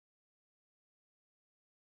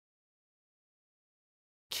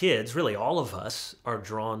kids, really all of us, are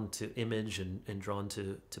drawn to image and drawn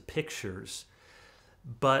to pictures.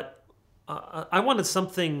 But I wanted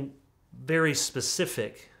something very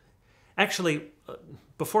specific. Actually,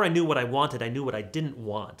 before I knew what I wanted, I knew what I didn't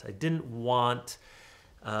want. I didn't want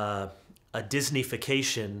a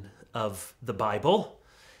Disneyfication of the Bible,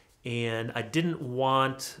 and I didn't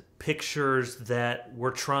want pictures that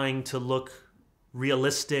were trying to look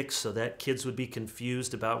realistic so that kids would be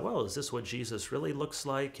confused about, well, is this what Jesus really looks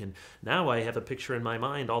like? And now I have a picture in my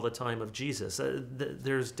mind all the time of Jesus.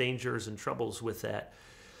 There's dangers and troubles with that.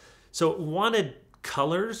 So wanted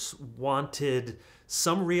colors, wanted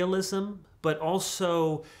some realism, but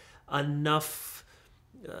also enough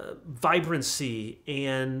vibrancy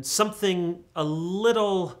and something a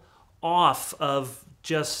little off of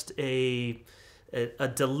just a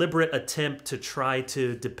deliberate attempt to try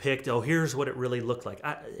to depict, oh, here's what it really looked like.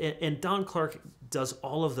 And Don Clark does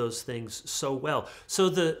all of those things so well. So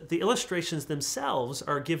the illustrations themselves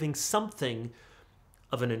are giving something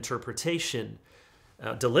of an interpretation.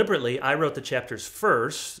 Deliberately, I wrote the chapters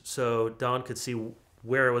first so Don could see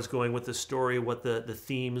where I was going with the story, what the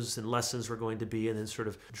themes and lessons were going to be, and then sort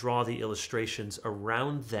of draw the illustrations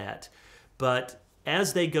around that. But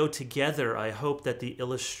as they go together, I hope that the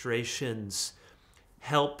illustrations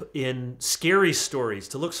help in scary stories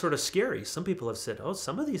to look sort of scary. Some people have said, oh,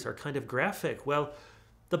 some of these are kind of graphic. Well,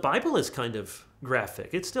 the Bible is kind of graphic.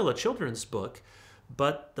 It's still a children's book,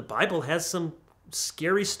 but the Bible has some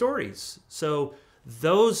scary stories. So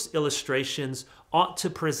those illustrations ought to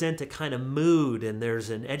present a kind of mood, and there's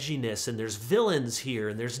an edginess, and there's villains here,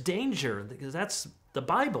 and there's danger, because that's the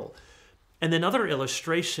Bible. And then other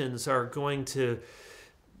illustrations are going to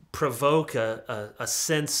provoke a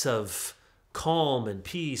sense of calm and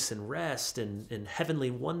peace and rest and heavenly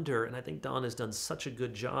wonder. And I think Don has done such a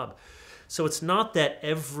good job. So it's not that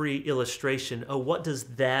every illustration, oh, what does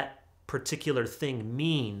that particular thing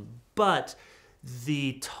mean? But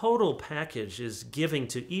the total package is giving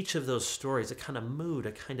to each of those stories a kind of mood,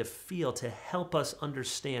 a kind of feel to help us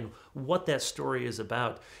understand what that story is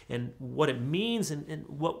about and what it means and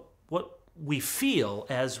what we feel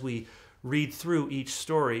as we read through each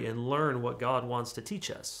story and learn what God wants to teach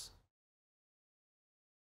us.